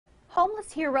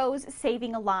Homeless heroes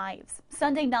saving lives.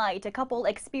 Sunday night, a couple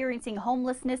experiencing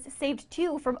homelessness saved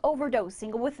two from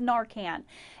overdosing with Narcan.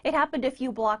 It happened a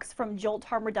few blocks from Jolt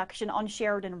Harm Reduction on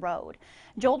Sheridan Road.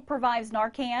 Jolt provides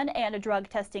Narcan and drug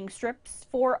testing strips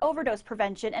for overdose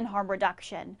prevention and harm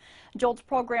reduction. Jolt's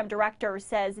program director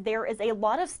says there is a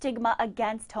lot of stigma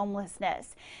against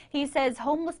homelessness. He says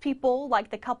homeless people like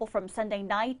the couple from Sunday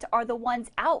night are the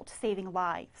ones out saving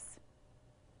lives.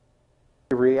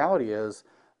 The reality is,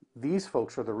 these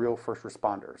folks are the real first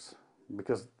responders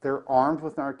because they're armed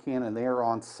with Narcan and they are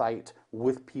on site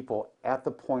with people at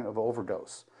the point of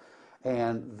overdose.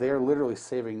 And they're literally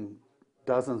saving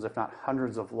dozens, if not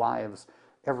hundreds of lives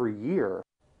every year.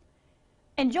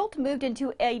 And Jolt moved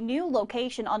into a new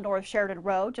location on North Sheridan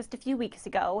Road just a few weeks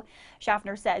ago.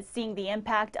 Schaffner says seeing the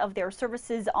impact of their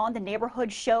services on the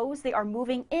neighborhood shows they are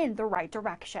moving in the right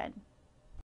direction.